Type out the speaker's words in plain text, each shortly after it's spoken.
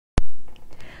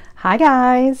Hi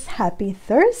guys, happy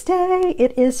Thursday.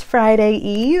 It is Friday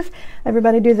Eve.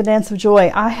 Everybody do the dance of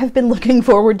joy. I have been looking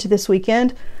forward to this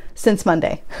weekend since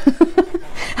Monday.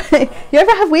 You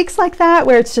ever have weeks like that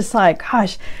where it's just like,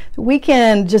 gosh, the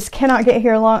weekend just cannot get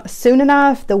here soon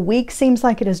enough. The week seems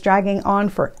like it is dragging on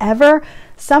forever.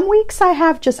 Some weeks I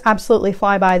have just absolutely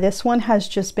fly by. This one has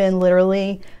just been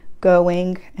literally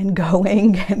going and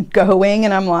going and going.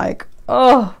 And I'm like,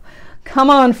 oh,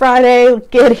 come on Friday,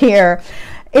 get here.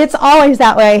 It's always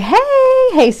that way.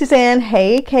 Hey Suzanne,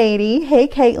 hey Katie, hey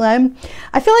Caitlin.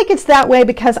 I feel like it's that way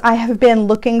because I have been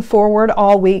looking forward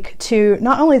all week to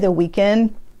not only the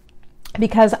weekend,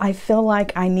 because I feel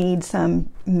like I need some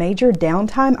major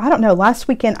downtime. I don't know, last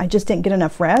weekend I just didn't get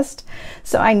enough rest,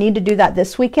 so I need to do that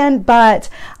this weekend, but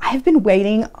I have been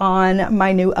waiting on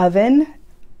my new oven.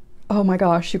 Oh my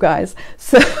gosh, you guys.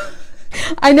 So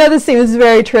I know this seems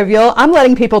very trivial. I'm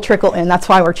letting people trickle in. That's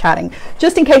why we're chatting.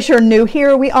 Just in case you're new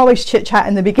here, we always chit chat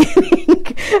in the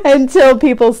beginning until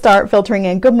people start filtering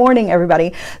in. Good morning,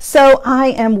 everybody. So I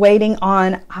am waiting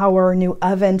on our new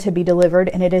oven to be delivered,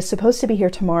 and it is supposed to be here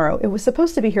tomorrow. It was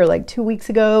supposed to be here like 2 weeks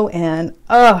ago, and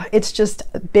it's just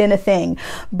been a thing.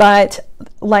 But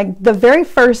like the very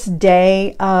first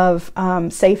day of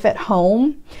Safe at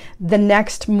Home, the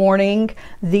next morning,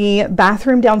 the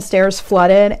bathroom downstairs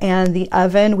flooded, and the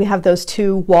oven, we have those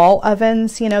two wall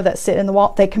ovens, you know, that sit in the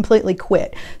wall, they completely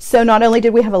quit. So not only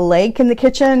did we have a lake in the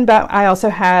kitchen, but I also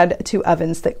had two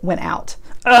ovens that went out.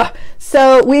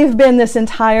 So we've been this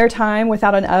entire time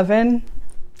without an oven.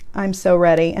 I'm so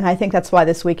ready. And I think that's why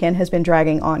this weekend has been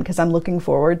dragging on, because I'm looking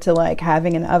forward to like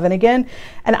having an oven again.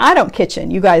 And I don't kitchen.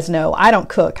 You guys know I don't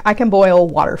cook. I can boil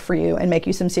water for you and make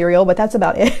you some cereal, but that's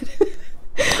about it.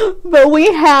 But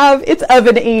it's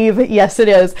Oven Eve. Yes, it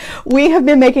is. We have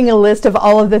been making a list of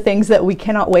all of the things that we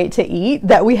cannot wait to eat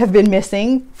that we have been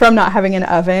missing from not having an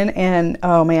oven. And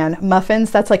oh man,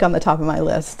 muffins, that's like on the top of my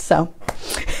list. So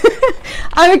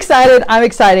I'm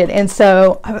excited. And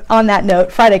so on that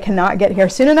note, Friday cannot get here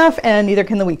soon enough, and neither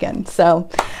can the weekend. So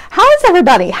how is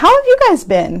everybody? How have you guys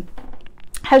been?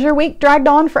 Has your week dragged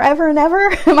on forever and ever?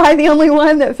 Am I the only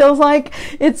one that feels like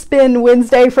it's been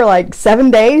Wednesday for like 7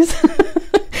 days?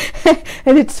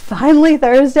 And it's finally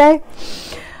Thursday?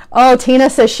 Oh, Tina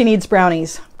says she needs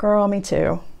brownies. Girl, me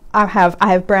too. I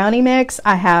have brownie mix,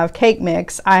 I have cake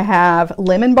mix, I have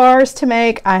lemon bars to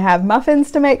make, I have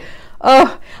muffins to make.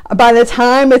 Oh, by the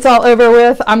time it's all over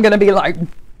with, I'm gonna be like,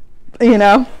 you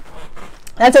know,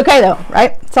 that's okay though,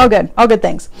 right? It's all good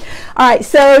things. All right,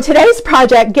 so today's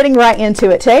project, getting right into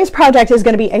it, today's project is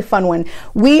going to be a fun one.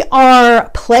 We are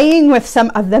playing with some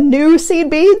of the new seed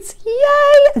beads,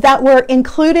 yay, that were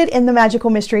included in the Magical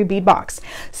Mystery Bead Box.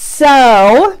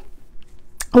 So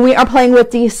we are playing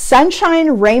with the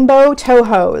Sunshine Rainbow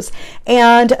Tohos,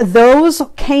 and those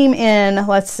came in,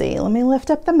 let's see, let me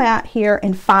lift up the mat here,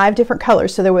 in 5 different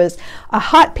colors. So there was a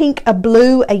hot pink, a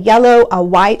blue, a yellow, a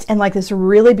white, and like this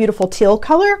really beautiful teal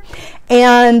color.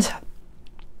 And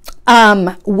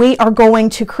we are going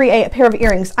to create a pair of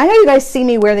earrings. I know you guys see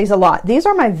me wear these a lot. These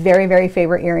are my very, very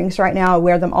favorite earrings right now. I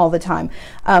wear them all the time.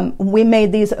 We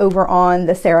made these over on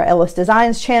the Sarah Ellis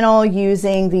Designs channel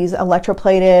using these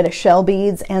electroplated shell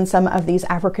beads and some of these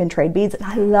African trade beads, and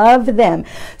I love them.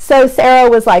 So Sarah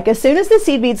was like, as soon as the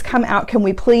seed beads come out, can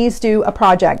we please do a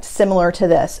project similar to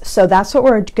this? So that's what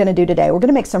we're going to do today. We're going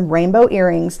to make some rainbow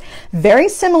earrings very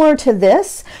similar to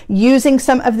this, using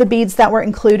some of the beads that were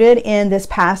included in this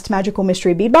past Magical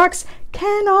Mystery Bead Box.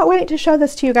 Cannot wait to show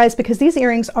this to you guys because these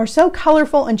earrings are so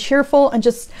colorful and cheerful and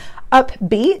just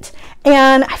upbeat,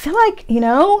 and I feel like, you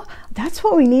know, that's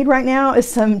what we need right now, is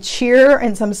some cheer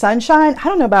and some sunshine. I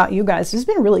don't know about you guys, it's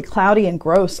been really cloudy and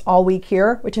gross all week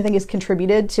here, which I think has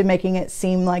contributed to making it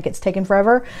seem like it's taken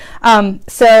forever.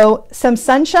 So some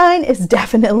sunshine is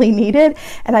definitely needed,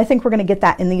 and I think we're going to get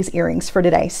that in these earrings for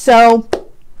today. So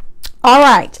all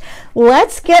right,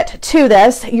 let's get to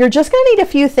this. You're just going to need a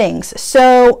few things.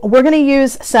 So we're going to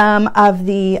use some of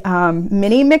the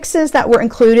mini mixes that were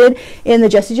included in the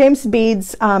Jessie James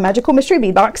Beads Magical Mystery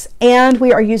Bead Box, and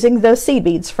we are using those seed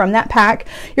beads from that pack.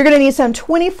 You're going to need some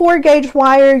 24 gauge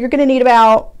wire. You're going to need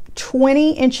about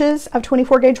 20 inches of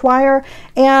 24 gauge wire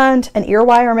and an ear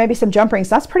wire, or maybe some jump rings.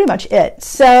 That's pretty much it.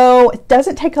 So it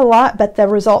doesn't take a lot, but the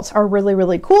results are really,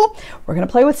 really cool. We're going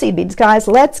to play with seed beads, guys.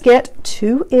 Let's get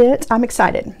to it. I'm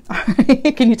excited.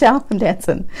 Can you tell? I'm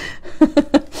dancing.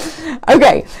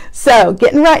 Okay, so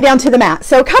getting right down to the mat.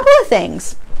 So a couple of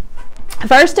things.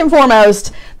 First and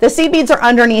foremost, the seed beads are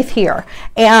underneath here,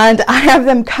 and I have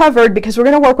them covered because we're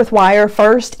going to work with wire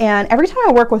first, and every time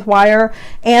I work with wire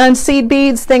and seed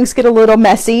beads, things get a little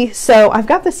messy. So I've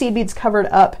got the seed beads covered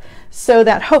up so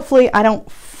that hopefully I don't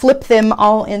flip them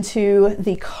all into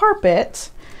the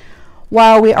carpet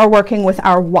while we are working with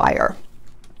our wire.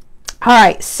 All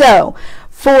right, so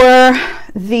for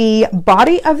the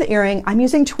body of the earring, I'm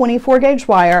using 24 gauge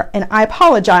wire, and I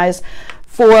apologize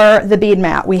for the bead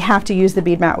mat. We have to use the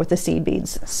bead mat with the seed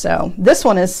beads. So this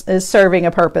one is serving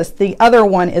a purpose. The other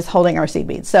one is holding our seed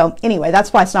beads. So anyway,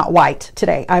 that's why it's not white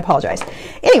today. I apologize.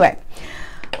 Anyway,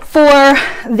 for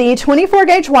the 24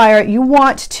 gauge wire, you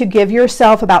want to give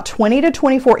yourself about 20 to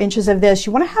 24 inches of this.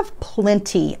 You want to have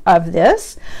plenty of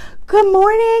this. Good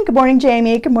morning. Good morning,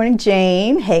 Jamie. Good morning,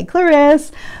 Jane. Hey,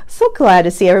 Clarisse. So glad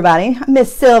to see everybody.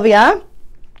 Miss Sylvia.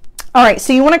 All right,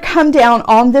 so you want to come down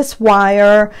on this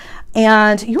wire,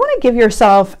 and you want to give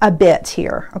yourself a bit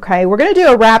here, okay? We're going to do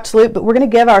a wrapped loop, but we're going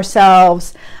to give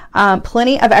ourselves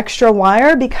plenty of extra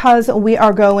wire because we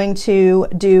are going to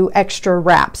do extra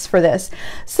wraps for this.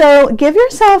 So give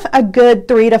yourself a good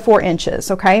 3 to 4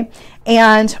 inches, okay?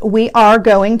 And we are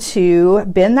going to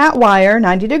bend that wire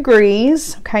 90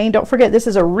 degrees, okay? And don't forget, this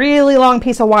is a really long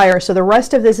piece of wire, so the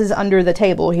rest of this is under the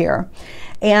table here.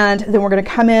 And then we're going to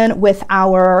come in with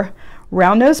our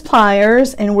round nose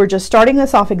pliers, and we're just starting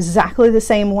this off exactly the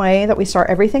same way that we start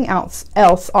everything else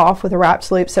off with a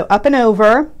wrapped loop. So up and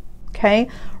over, okay,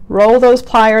 roll those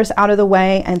pliers out of the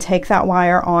way and take that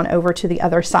wire on over to the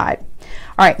other side.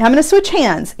 All right, now I'm going to switch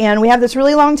hands, and we have this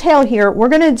really long tail here. We're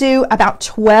going to do about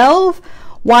 12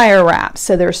 wire wraps.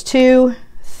 So there's 2,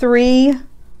 3,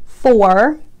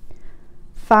 4,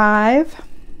 5,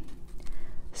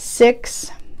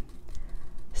 6,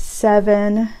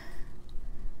 7,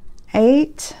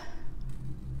 8,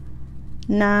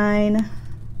 9,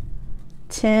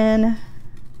 10,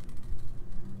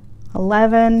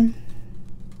 11,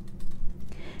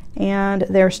 and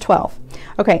there's 12.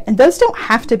 Okay, and those don't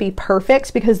have to be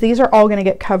perfect because these are all going to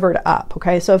get covered up,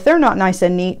 okay? So if they're not nice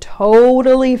and neat,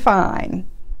 totally fine.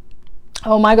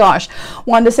 Oh my gosh,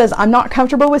 Wanda says, I'm not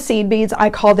comfortable with seed beads. I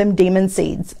call them demon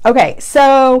seeds. Okay,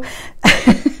 so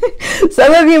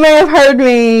some of you may have heard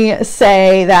me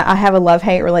say that I have a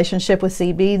love-hate relationship with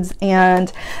seed beads,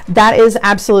 and that is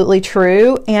absolutely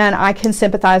true. And I can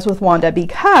sympathize with Wanda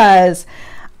because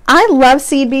I love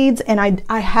seed beads, and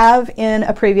I have in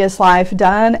a previous life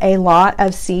done a lot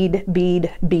of seed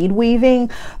bead weaving,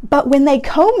 but when they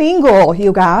commingle,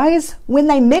 you guys, when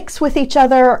they mix with each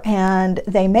other and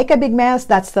they make a big mess,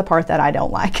 that's the part that I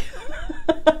don't like.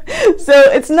 So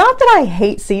it's not that I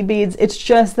hate seed beads, it's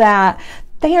just that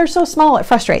they are so small, it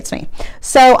frustrates me.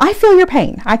 So I feel your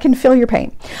pain. I can feel your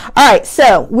pain. All right,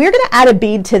 so we're going to add a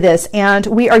bead to this, and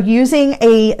we are using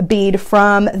a bead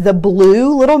from the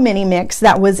blue little mini mix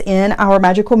that was in our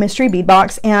Magical Mystery Bead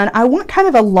Box, and I want kind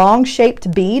of a long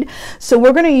shaped bead. So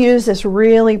we're going to use this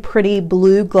really pretty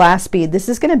blue glass bead. This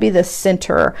is going to be the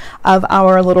center of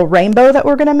our little rainbow that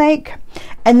we're going to make.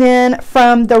 And then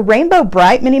from the Rainbow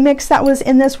Bright mini mix that was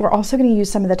in this, we're also going to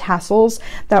use some of the tassels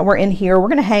that were in here. We're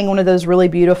going to hang one of those really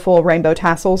beautiful rainbow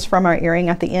tassels from our earring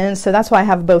at the end. So that's why I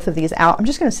have both of these out. I'm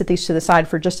just going to set these to the side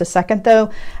for just a second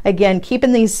though. Again,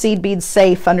 keeping these seed beads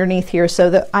safe underneath here so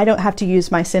that I don't have to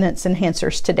use my sentence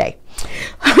enhancers today.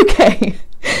 Okay.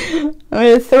 I'm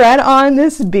going to thread on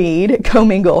this bead,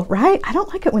 commingle, right? I don't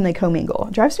like it when they commingle.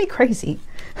 It drives me crazy.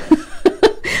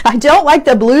 I don't like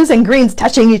the blues and greens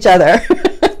touching each other.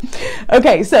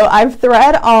 Okay, so I've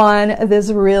thread on this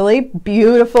really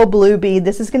beautiful blue bead.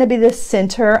 This is going to be the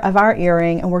center of our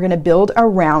earring, and we're going to build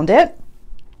around it.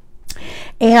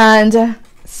 And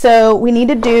so we need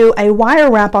to do a wire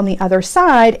wrap on the other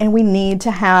side, and we need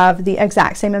to have the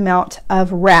exact same amount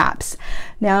of wraps.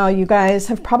 Now, you guys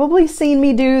have probably seen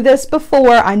me do this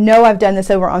before. I know I've done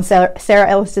this over on Sarah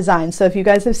Ellis Design. So if you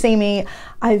guys have seen me,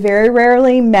 I very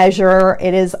rarely measure.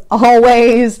 It is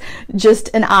always just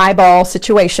an eyeball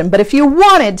situation. But if you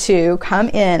wanted to come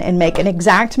in and make an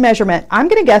exact measurement, I'm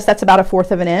going to guess that's about 1/4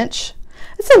 of an inch.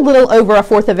 It's a little over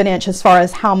 1/4 of an inch as far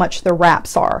as how much the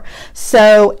wraps are.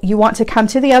 So you want to come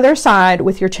to the other side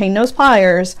with your chain nose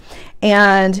pliers,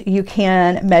 and you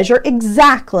can measure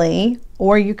exactly,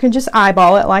 or you can just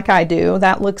eyeball it like I do.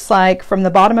 That looks like from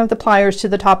the bottom of the pliers to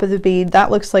the top of the bead,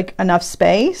 that looks like enough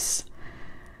space.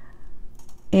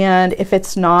 And if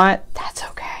it's not, that's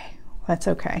okay. That's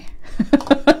okay.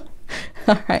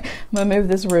 All right, I'm gonna move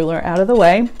this ruler out of the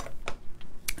way.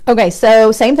 Okay,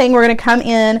 so same thing, we're going to come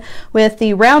in with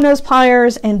the round nose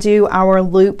pliers and do our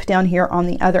loop down here on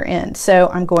the other end.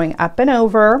 So I'm going up and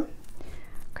over,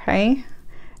 okay,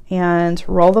 and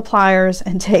roll the pliers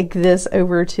and take this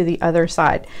over to the other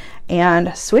side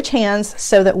and switch hands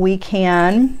so that we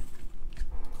can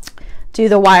do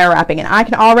the wire wrapping. And I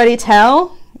can already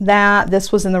tell that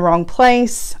this was in the wrong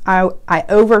place. I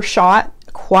overshot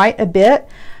quite a bit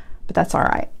but that's all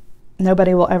right.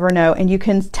 Nobody will ever know. And you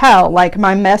can tell, like,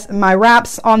 my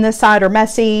wraps on this side are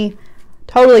messy,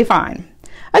 totally fine.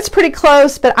 That's pretty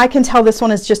close, but I can tell this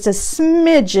one is just a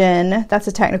smidgen, that's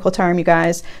a technical term, you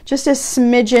guys, just a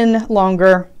smidgen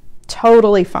longer,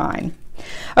 totally fine.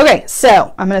 Okay,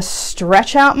 so I'm going to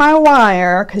stretch out my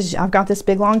wire because I've got this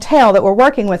big long tail that we're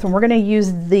working with, and we're going to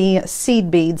use the seed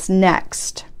beads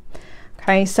next.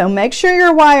 Okay, so make sure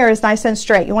your wire is nice and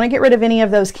straight. You want to get rid of any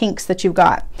of those kinks that you've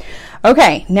got.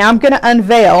 Okay, now I'm going to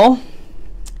unveil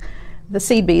the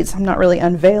seed beads. I'm not really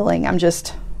unveiling, I'm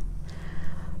just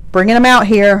bringing them out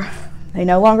here. They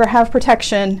no longer have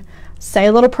protection. Say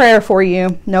a little prayer for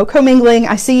you. No commingling.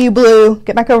 I see you, blue.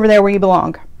 Get back over there where you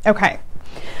belong. Okay.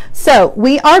 So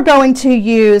we are going to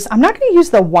use, I'm not going to use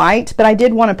the white, but I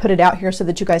did want to put it out here so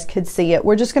that you guys could see it.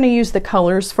 We're just going to use the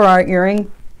colors for our earring.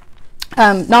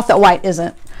 Not that white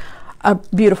isn't a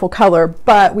beautiful color,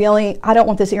 but I don't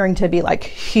want this earring to be like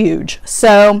huge.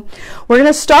 So we're going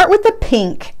to start with the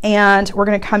pink, and we're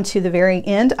going to come to the very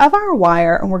end of our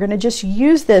wire, and we're going to just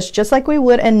use this just like we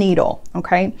would a needle.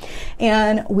 Okay.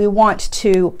 And we want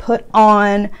to put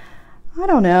on, I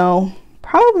don't know,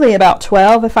 probably about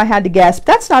 12 if I had to guess. But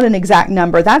that's not an exact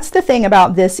number. That's the thing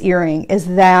about this earring, is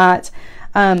that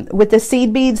with the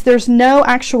seed beads, there's no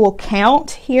actual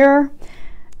count here.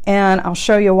 And I'll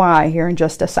show you why here in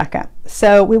just a second.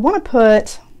 So we want to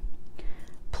put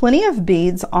plenty of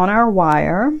beads on our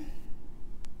wire.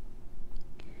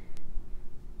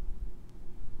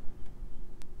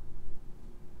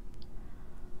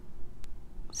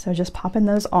 So just popping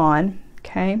those on,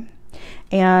 okay?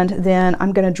 And then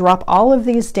I'm going to drop all of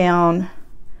these down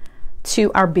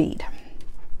to our bead.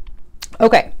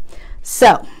 Okay,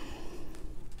 so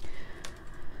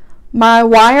my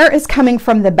wire is coming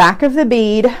from the back of the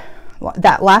bead.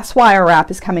 That last wire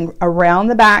wrap is coming around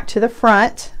the back to the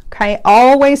front, okay,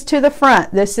 always to the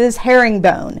front. This is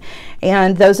herringbone,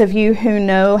 and those of you who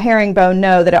know herringbone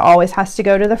know that it always has to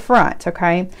go to the front,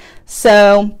 okay?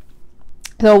 So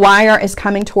the wire is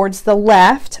coming towards the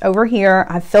left over here.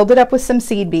 I've filled it up with some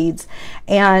seed beads,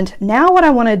 and now what I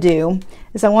want to do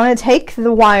is I want to take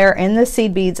the wire and the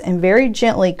seed beads and very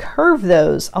gently curve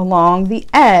those along the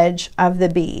edge of the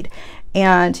bead.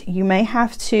 And you may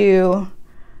have to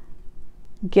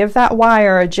give that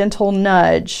wire a gentle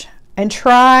nudge and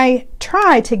try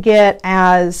to get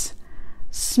as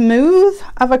smooth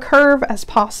of a curve as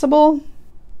possible.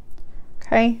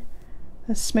 Okay,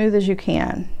 as smooth as you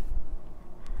can.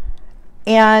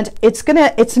 And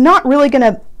it's not really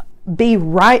gonna be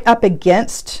right up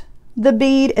against the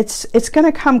bead. It's going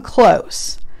to come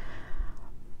close,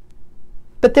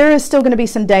 but there is still going to be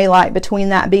some daylight between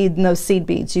that bead and those seed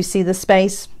beads. You see the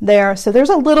space there? So there's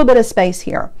a little bit of space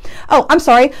here. Oh, I'm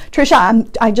sorry,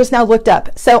 Trisha, I just now looked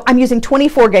up. So I'm using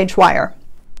 24 gauge wire.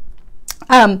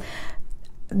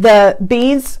 The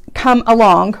beads come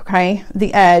along, okay,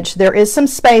 the edge. There is some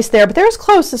space there, but they're as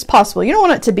close as possible. You don't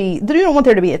want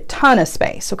there to be a ton of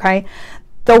space, okay?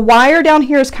 The wire down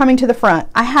here is coming to the front.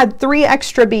 I had 3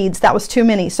 extra beads. That was too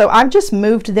many. So I've just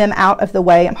moved them out of the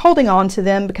way. I'm holding on to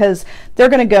them because they're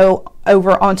going to go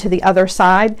over onto the other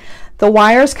side. The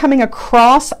wire is coming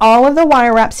across all of the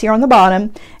wire wraps here on the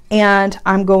bottom, and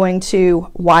I'm going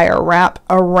to wire wrap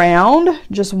around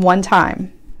just one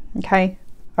time, okay,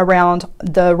 around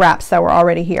the wraps that were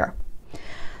already here.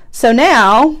 So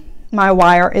now my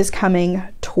wire is coming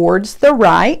towards the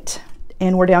right,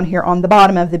 and we're down here on the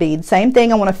bottom of the bead. Same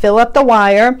thing, I want to fill up the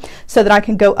wire so that I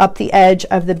can go up the edge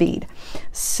of the bead.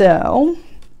 So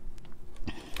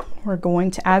we're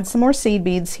going to add some more seed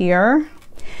beads here.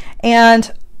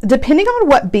 And depending on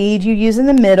what bead you use in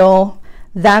the middle,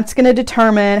 that's going to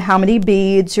determine how many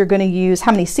beads you're going to use,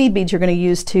 how many seed beads you're going to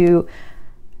use to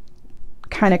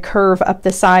kind of curve up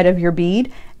the side of your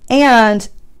bead. And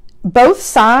both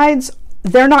sides,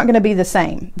 they're not going to be the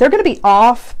same. They're going to be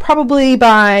off probably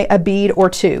by a bead or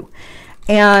 2.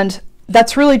 And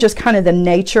that's really just kind of the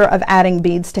nature of adding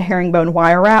beads to herringbone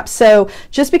wire wrap. So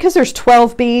just because there's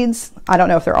 12 beads, I don't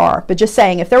know if there are, but just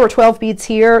saying, if there were 12 beads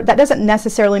here, that doesn't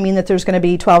necessarily mean that there's going to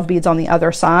be 12 beads on the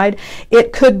other side.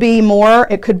 It could be more,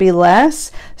 it could be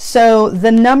less. So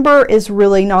the number is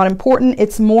really not important.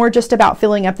 It's more just about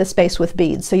filling up the space with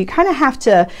beads. So you kind of have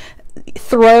to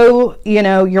throw, you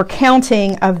know, your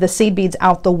counting of the seed beads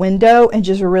out the window and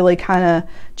just really kind of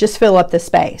just fill up the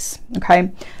space. Okay,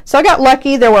 so I got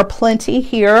lucky. There were plenty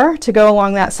here to go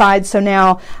along that side. So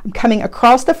now I'm coming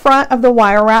across the front of the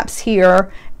wire wraps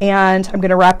here, and I'm going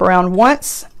to wrap around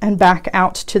once and back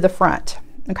out to the front.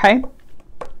 Okay,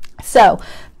 so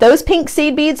those pink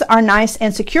seed beads are nice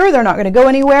and secure. They're not going to go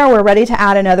anywhere. We're ready to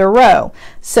add another row.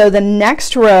 So the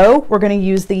next row, we're going to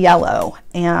use the yellow,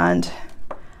 and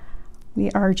We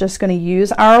are just going to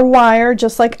use our wire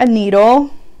just like a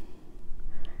needle.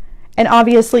 And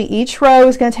obviously each row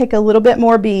is going to take a little bit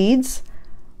more beads.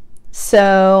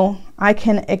 So I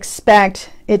can expect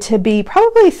it to be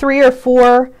probably 3 or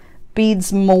 4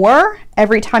 beads more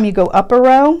every time you go up a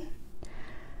row.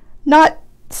 Not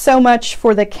so much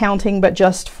for the counting, but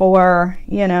just for,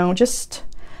 you know, just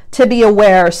to be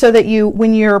aware so that you,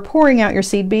 when you're pouring out your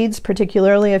seed beads,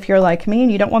 particularly if you're like me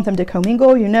and you don't want them to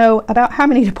commingle, you know about how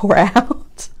many to pour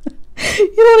out.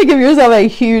 You don't want to give yourself a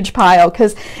huge pile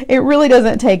because it really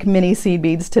doesn't take many seed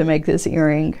beads to make this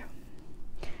earring.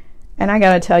 And I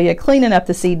gotta tell you, cleaning up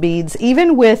the seed beads,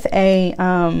 even with a,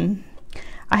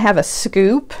 I have a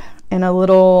scoop and a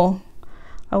little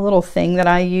thing that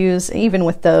I use, even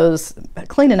with those,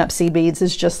 cleaning up seed beads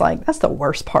is just like, that's the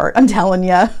worst part, I'm telling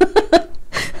you.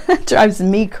 That drives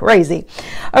me crazy.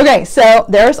 Okay, so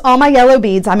there's all my yellow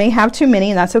beads. I may have too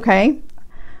many, and that's okay.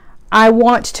 I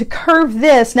want to curve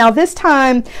this. Now this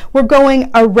time we're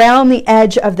going around the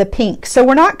edge of the pink. So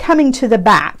we're not coming to the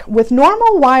back. With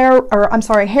normal wire, or I'm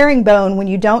sorry, herringbone, when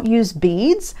you don't use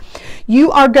beads,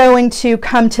 you are going to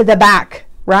come to the back,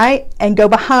 right? And go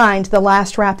behind the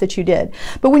last wrap that you did.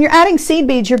 But when you're adding seed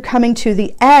beads, you're coming to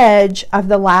the edge of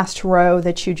the last row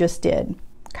that you just did,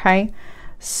 okay?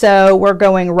 So we're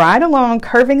going right along,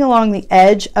 curving along the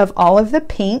edge of all of the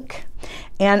pink.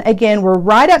 And again, we're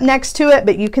right up next to it,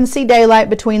 but you can see daylight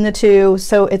between the two,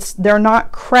 so they're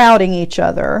not crowding each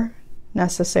other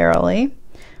necessarily.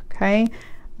 Okay,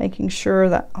 making sure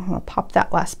that I'm gonna pop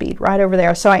that last bead right over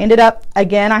there. So I ended up,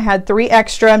 again, I had 3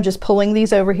 extra. I'm just pulling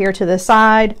these over here to the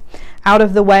side, out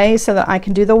of the way so that I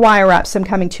can do the wire wraps. I'm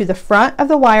coming to the front of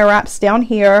the wire wraps down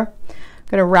here. I'm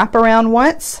gonna wrap around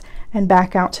once and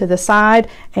back out to the side,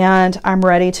 and I'm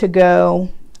ready to go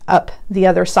up the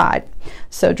other side.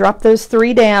 So drop those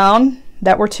 3 down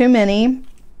that were too many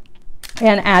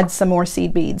and add some more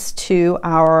seed beads to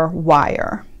our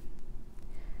wire.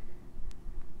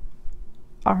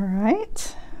 All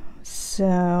right,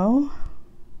 so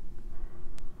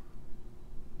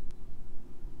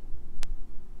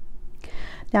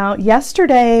now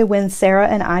yesterday when Sarah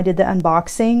and I did the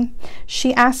unboxing,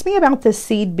 she asked me about the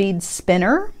seed bead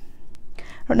spinner. I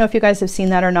don't know if you guys have seen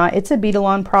that or not. It's a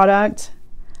Beadalon product.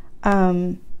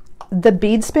 The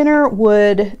bead spinner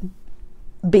would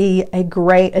be a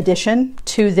great addition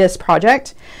to this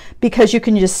project because you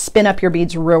can just spin up your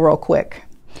beads real quick,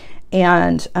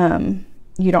 and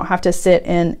you don't have to sit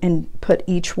and put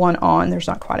each one on. There's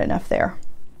not quite enough there.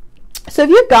 So if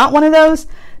you've got one of those,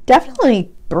 definitely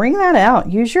bring that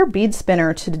out. Use your bead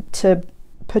spinner to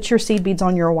put your seed beads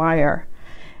on your wire.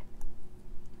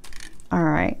 All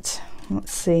right,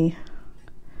 let's see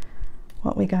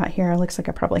what we got here. It looks like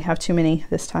I probably have too many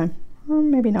this time. Or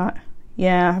maybe not.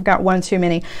 Yeah, I've got 1 too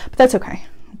many, but that's okay.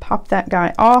 Pop that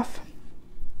guy off.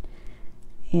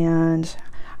 And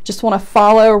I just want to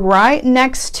follow right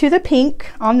next to the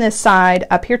pink on this side,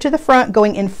 up here to the front,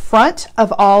 going in front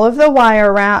of all of the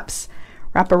wire wraps,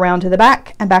 wrap around to the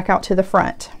back and back out to the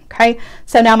front. Okay,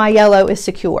 so now my yellow is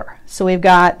secure. So we've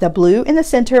got the blue in the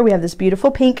center, we have this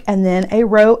beautiful pink, and then a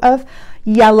row of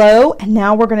yellow, and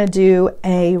now we're going to do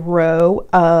a row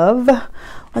of,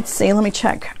 let's see, let me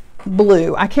check,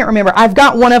 blue. I can't remember. I've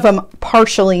got one of them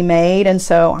partially made, and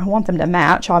so I want them to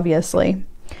match, obviously.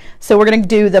 So we're going to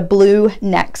do the blue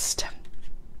next.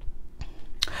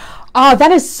 Oh, that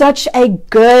is such a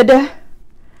good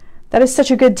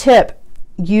tip.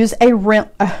 Use a lint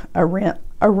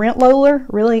roller,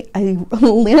 really, a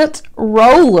lint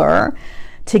roller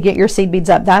to get your seed beads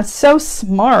up. That's so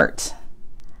smart.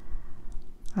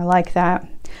 I like that.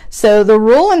 So the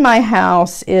rule in my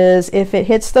house is if it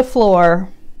hits the floor,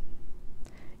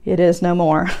 it is no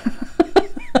more.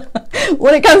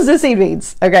 When it comes to seed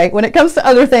beads, okay? When it comes to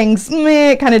other things,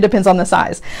 it kind of depends on the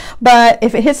size. But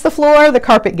if it hits the floor, the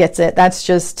carpet gets it. That's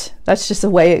just the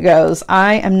way it goes.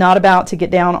 I am not about to get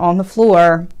down on the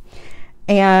floor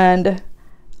and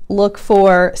look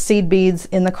for seed beads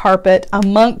in the carpet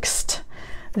amongst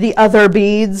the other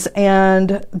beads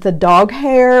and the dog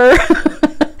hair.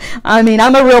 I mean,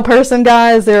 I'm a real person,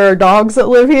 guys. There are dogs that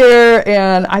live here,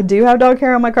 and I do have dog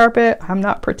hair on my carpet. I'm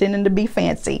not pretending to be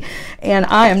fancy, and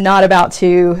I am not about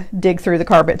to dig through the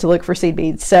carpet to look for seed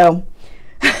beads. So,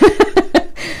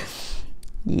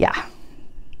 yeah.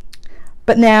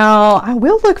 But now I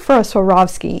will look for a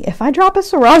Swarovski. If I drop a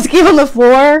Swarovski on the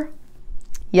floor,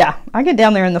 yeah, I get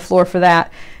down there in the floor for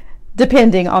that,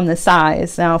 depending on the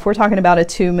size. Now, if we're talking about a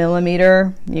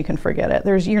 2mm, you can forget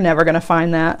it. You're never going to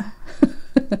find that.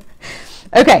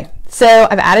 Okay, so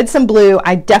I've added some blue.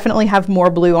 I definitely have more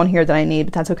blue on here than I need,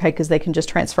 but that's okay because they can just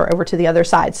transfer over to the other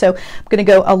side. So I'm going to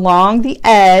go along the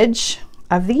edge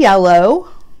of the yellow.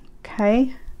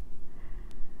 Okay.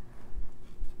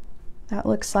 That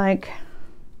looks like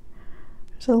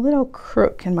there's a little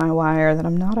crook in my wire that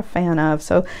I'm not a fan of.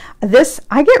 So this,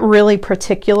 I get really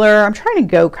particular. I'm trying to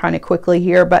go kind of quickly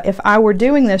here, but if I were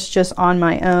doing this just on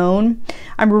my own,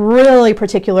 I'm really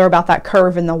particular about that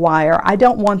curve in the wire. I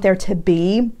don't want there to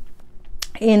be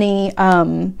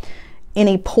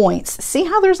any points. See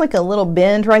how there's like a little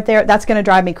bend right there? That's going to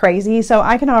drive me crazy. So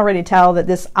I can already tell that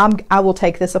this, I will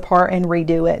take this apart and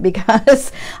redo it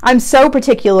because I'm so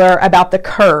particular about the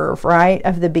curve, right,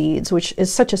 of the beads, which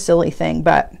is such a silly thing.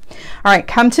 But all right,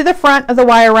 come to the front of the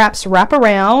wire wraps, wrap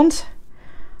around,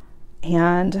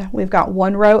 and we've got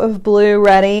one row of blue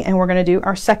ready, and we're going to do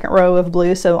our second row of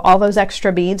blue. So all those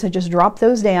extra beads, I just drop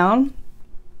those down.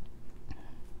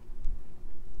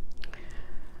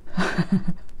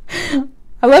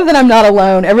 I love that I'm not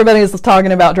alone. Everybody is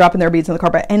talking about dropping their beads on the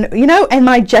carpet. And you know, and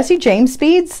my Jesse James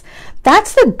beads,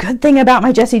 that's the good thing about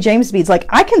my Jesse James beads. Like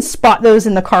I can spot those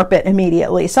in the carpet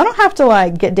immediately. So I don't have to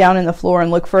like get down in the floor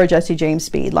and look for a Jesse James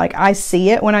bead. Like I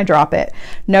see it when I drop it.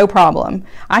 No problem.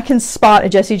 I can spot a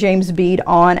Jesse James bead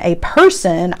on a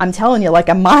person, I'm telling you, like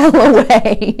a mile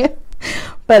away.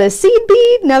 But a seed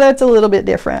bead, now that's a little bit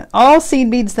different. All seed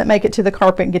beads that make it to the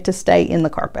carpet get to stay in the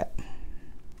carpet.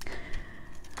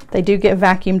 They do get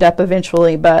vacuumed up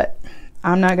eventually, but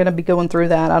I'm not going to be going through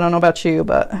that. I don't know about you,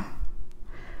 but all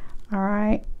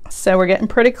right. So we're getting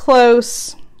pretty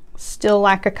close. Still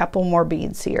lack a couple more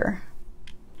beads here.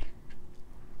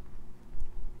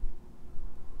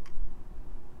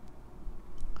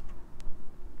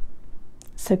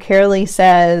 So Carolee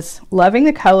says, loving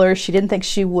the color. She didn't think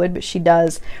she would, but she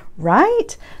does.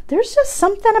 Right? There's just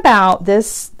something about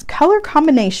this color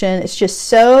combination. It's just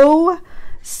so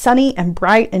sunny and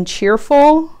bright and cheerful.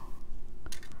 All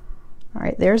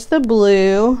right, there's the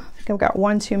blue. I think I've got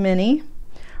one too many.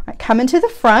 All right, come into the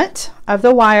front of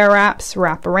the wire wraps,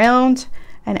 wrap around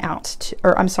and out to,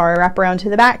 or I'm sorry, wrap around to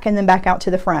the back and then back out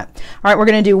to the front. All right, we're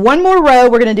going to do one more row.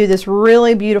 We're going to do this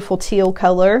really beautiful teal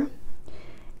color,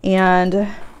 and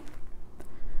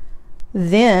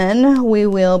then we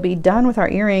will be done with our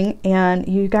earring, and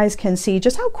you guys can see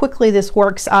just how quickly this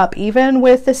works up, even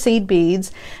with the seed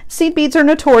beads. Seed beads are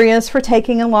notorious for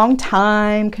taking a long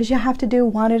time because you have to do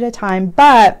one at a time,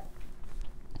 but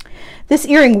this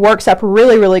earring works up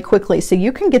really, really quickly. So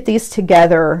you can get these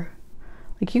together,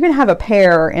 like you can have a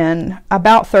pair in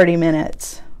about 30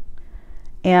 minutes.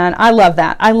 And I love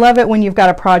that. I love it when you've got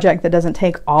a project that doesn't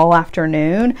take all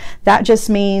afternoon. That just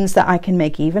means that I can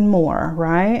make even more,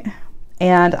 right?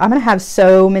 And I'm going to have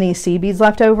so many seed beads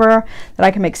left over that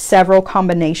I can make several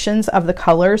combinations of the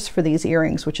colors for these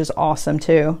earrings, which is awesome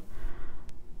too.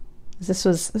 This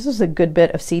was a good bit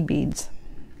of seed beads.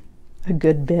 A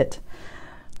good bit.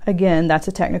 Again, that's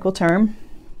a technical term.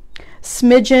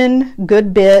 Smidgen,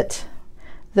 good bit.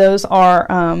 Those are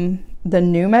the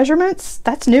new measurements.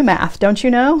 That's new math, don't you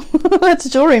know? That's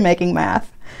jewelry making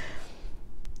math.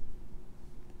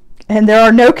 And there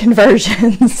are no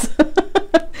conversions.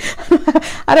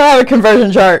 I don't have a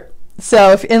conversion chart.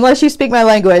 So unless you speak my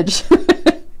language,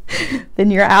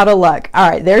 then you're out of luck. All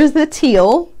right, there's the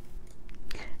teal.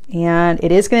 And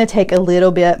it is going to take a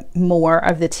little bit more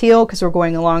of the teal because we're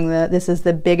going along this is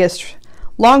the biggest,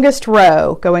 longest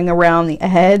row going around the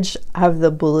edge of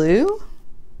the blue.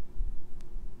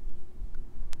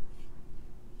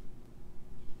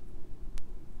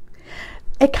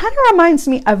 It kind of reminds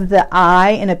me of the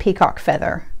eye in a peacock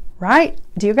feather, right?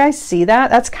 Do you guys see that?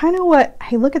 That's kind of what,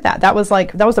 hey, look at that. That was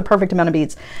the perfect amount of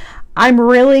beads. I'm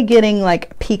really getting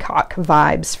like peacock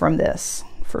vibes from this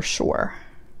for sure.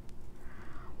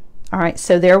 All right,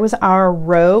 so there was our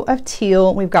row of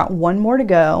teal. We've got one more to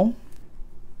go.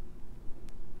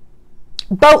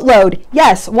 Boatload.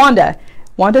 Yes, Wanda.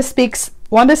 Wanda speaks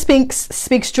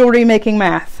jewelry making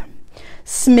math.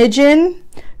 Smidgen,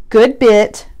 good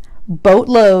bit,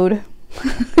 boatload.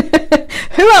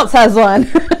 Who else has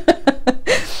one?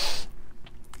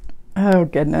 Oh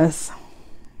goodness.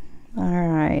 All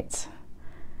right.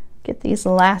 Get these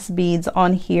last beads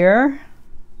on here.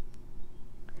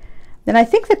 Then I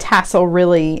think the tassel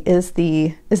really is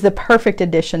the perfect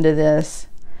addition to this.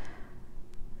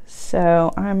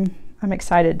 So I'm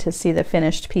excited to see the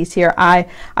finished piece here. I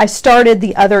started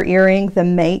the other earring, the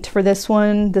mate, for this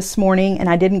one this morning, and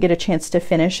I didn't get a chance to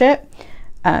finish it.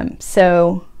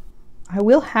 So I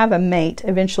will have a mate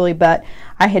eventually, but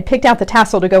I had picked out the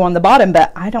tassel to go on the bottom,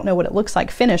 but I don't know what it looks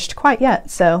like finished quite yet.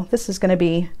 So this is going to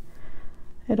be,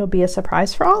 it'll be a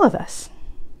surprise for all of us.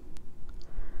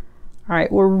 All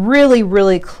right, we're really,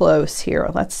 really close here.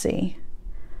 Let's see.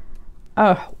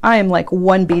 Oh, I am like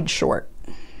one bead short.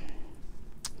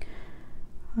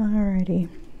 Alrighty.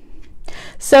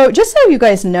 So just so you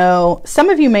guys know, some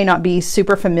of you may not be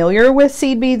super familiar with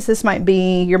seed beads. This might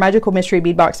be your Magical Mystery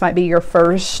Bead Box, might be your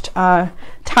first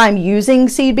time using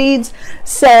seed beads.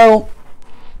 So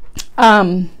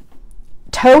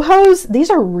Toho's, these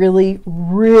are really,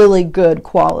 really good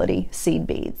quality seed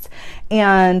beads,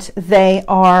 and they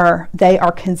are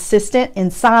consistent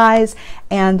in size,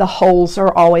 and the holes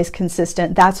are always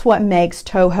consistent. That's what makes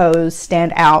Toho's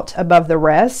stand out above the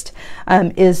rest,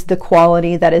 is the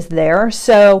quality that is there.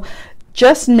 So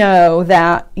just know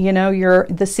that, you know,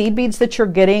 the seed beads that you're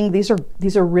getting, these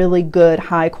are really good,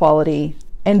 high quality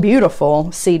and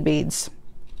beautiful seed beads.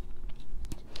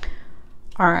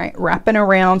 All right, wrapping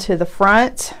around to the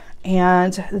front,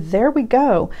 and there we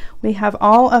go. We have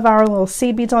all of our little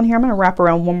seed beads on here. I'm going to wrap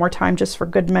around one more time just for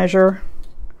good measure,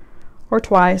 or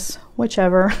twice,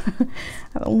 whichever. I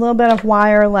have a little bit of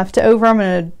wire left over. I'm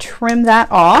going to trim that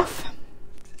off.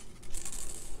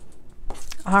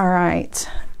 All right,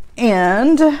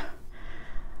 and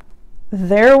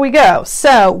there we go.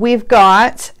 So we've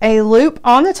got a loop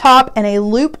on the top and a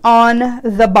loop on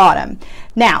the bottom.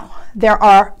 Now, there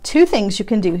are two things you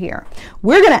can do here.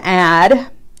 We're going to add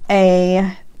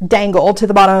a dangle to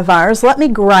the bottom of ours. Let me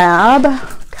grab a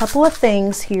couple of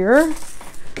things here.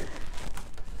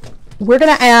 We're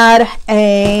going to add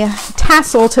a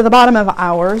tassel to the bottom of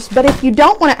ours, but if you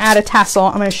don't want to add a tassel,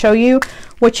 I'm going to show you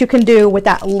what you can do with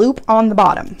that loop on the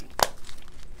bottom.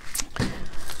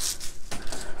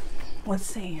 Let's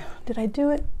see, did I do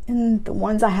it in the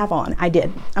ones I have on? I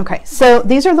did. Okay, so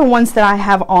these are the ones that I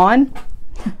have on.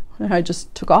 I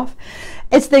just took off.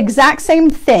 It's the exact same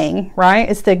thing, right?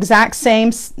 It's the exact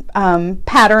same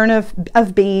pattern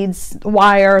of beads,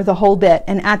 wire, the whole bit.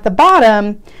 And at the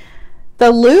bottom, the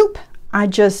loop, I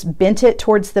just bent it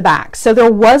towards the back. So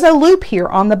there was a loop here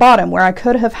on the bottom where I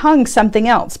could have hung something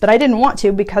else, but I didn't want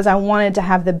to because I wanted to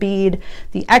have the bead,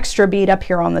 the extra bead up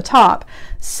here on the top.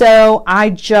 So I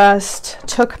just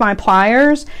took my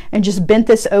pliers and just bent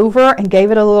this over and gave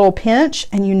it a little pinch,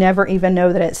 and you never even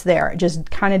know that it's there. It just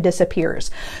kind of disappears.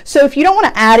 So if you don't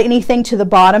want to add anything to the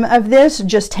bottom of this,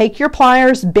 just take your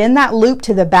pliers, bend that loop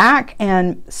to the back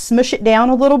and smush it down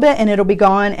a little bit, and it'll be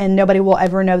gone, and nobody will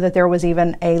ever know that there was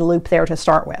even a loop there to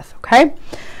start with. Okay,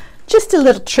 just a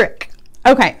little trick.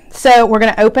 Okay, so we're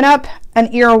going to open up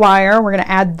an ear wire. We're going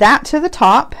to add that to the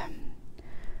top,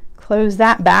 close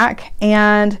that back,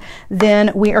 and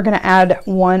then we are going to add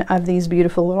one of these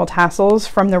beautiful little tassels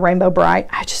from the Rainbow Bright.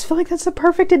 I just feel like that's a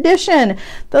perfect addition.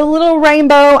 The little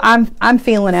rainbow, I'm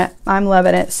feeling it. I'm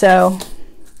loving it. So I'm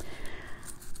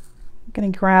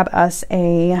going to grab us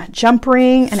a jump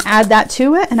ring and add that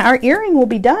to it, and our earring will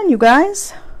be done, you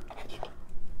guys.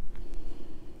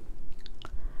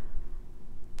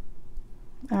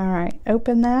 All right,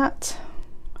 open that,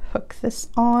 hook this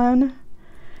on,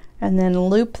 and then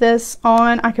loop this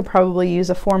on. I could probably use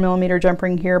a 4mm jump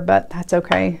ring here, but that's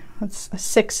okay. That's a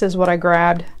 6 is what I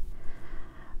grabbed.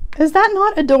 Is that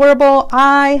not adorable?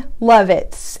 I love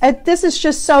it. This is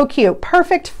just so cute.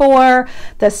 Perfect for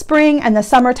the spring and the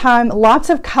summertime. Lots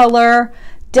of color.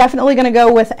 Definitely going to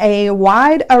go with a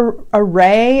wide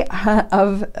array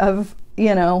of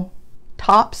you know,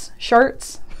 tops,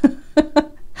 shirts.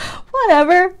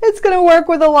 Whatever, it's going to work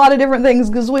with a lot of different things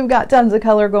because we've got tons of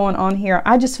color going on here.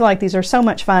 I just feel like these are so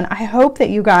much fun. I hope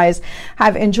that you guys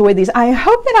have enjoyed these. I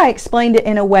hope that I explained it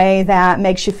in a way that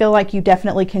makes you feel like you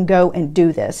definitely can go and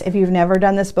do this. If you've never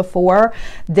done this before,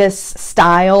 this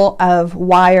style of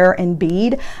wire and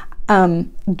bead,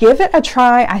 give it a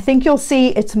try. I think you'll see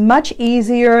it's much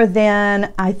easier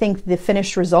than I think the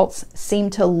finished results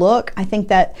seem to look. I think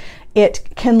that it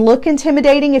can look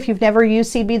intimidating if you've never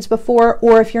used seed beads before,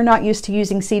 or if you're not used to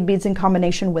using seed beads in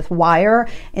combination with wire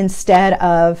instead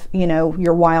of, you know,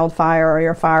 your wildfire or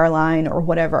your fire line or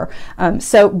whatever.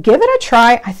 So give it a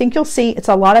try. I think you'll see it's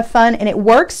a lot of fun, and it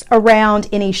works around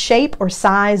any shape or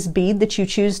size bead that you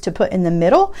choose to put in the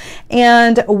middle.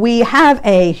 And we have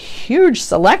a huge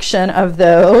selection of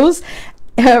those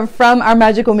from our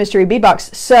Magical Mystery Bead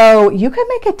Box, so you could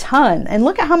make a ton. And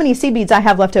look at how many seed beads I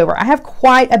have left over. I have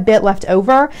quite a bit left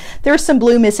over. There's some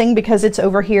blue missing because it's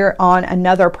over here on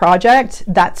another project.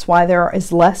 That's why there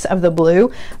is less of the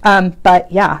blue.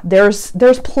 But yeah, there's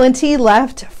plenty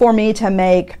left for me to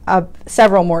make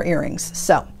several more earrings.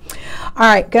 So all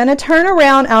right, gonna turn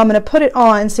around. I'm gonna put it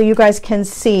on so you guys can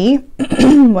see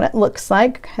what it looks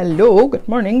like. Hello, good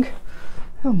morning.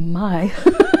 Oh my.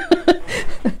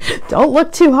 Don't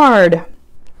look too hard.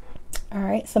 All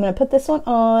right, so I'm going to put this one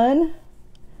on,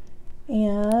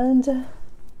 and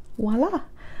voila.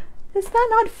 Is that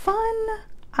not fun?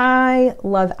 I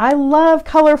love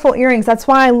colorful earrings. That's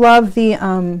why I love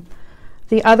the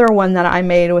the other one that I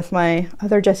made with my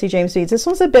other Jesse James beads. This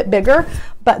one's a bit bigger,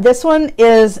 but this one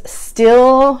is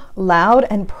still loud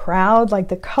and proud. Like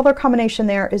the color combination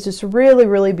there is just really,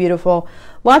 really beautiful.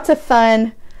 Lots of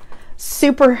fun,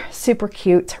 super, super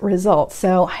cute results.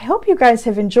 So I hope you guys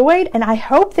have enjoyed, and I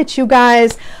hope that you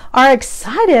guys are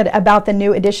excited about the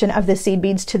new addition of the seed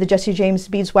beads to the Jesse James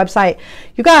Beads website.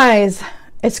 You guys,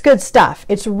 it's good stuff.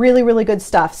 It's really, really good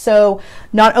stuff. So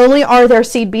not only are there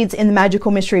seed beads in the Magical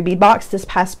Mystery Bead Box, this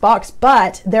past box,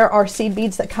 but there are seed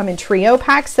beads that come in trio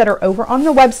packs that are over on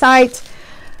the website.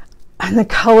 And the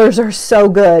colors are so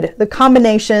good. The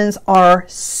combinations are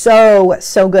so,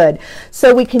 so good.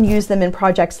 So we can use them in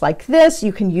projects like this.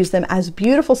 You can use them as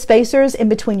beautiful spacers in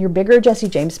between your bigger Jesse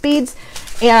James beads.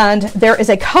 And there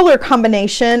is a color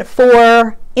combination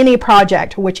for any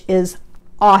project, which is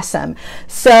awesome.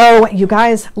 So you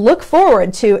guys, look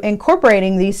forward to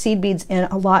incorporating these seed beads in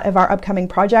a lot of our upcoming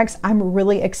projects. I'm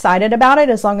really excited about it.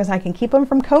 As long as I can keep them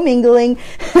from commingling,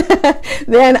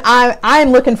 then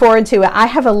I'm looking forward to it. I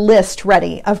have a list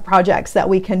ready of projects that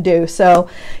we can do. So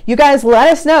you guys,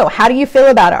 let us know. How do you feel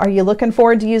about it? Are you looking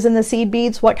forward to using the seed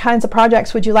beads? What kinds of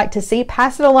projects would you like to see?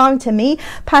 Pass it along to me,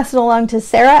 pass it along to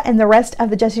Sarah and the rest of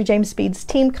the Jesse James Beads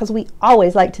team, because we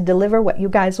always like to deliver what you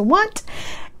guys want.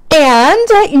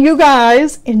 And you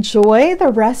guys enjoy the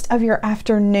rest of your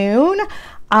afternoon.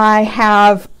 I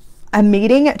have a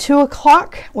meeting at 2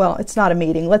 o'clock. Well, it's not a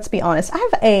meeting, let's be honest. I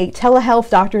have a telehealth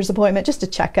doctor's appointment, just a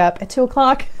checkup at 2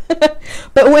 o'clock.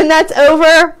 But when that's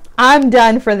over, I'm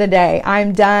done for the day.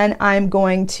 I'm done. I'm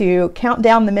going to count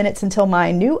down the minutes until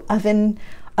my new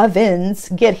ovens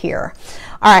get here.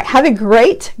 All right, have a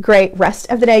great, great rest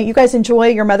of the day. You guys enjoy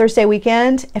your Mother's Day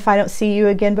weekend. If I don't see you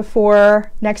again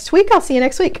before next week, I'll see you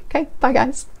next week. Okay, bye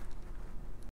guys.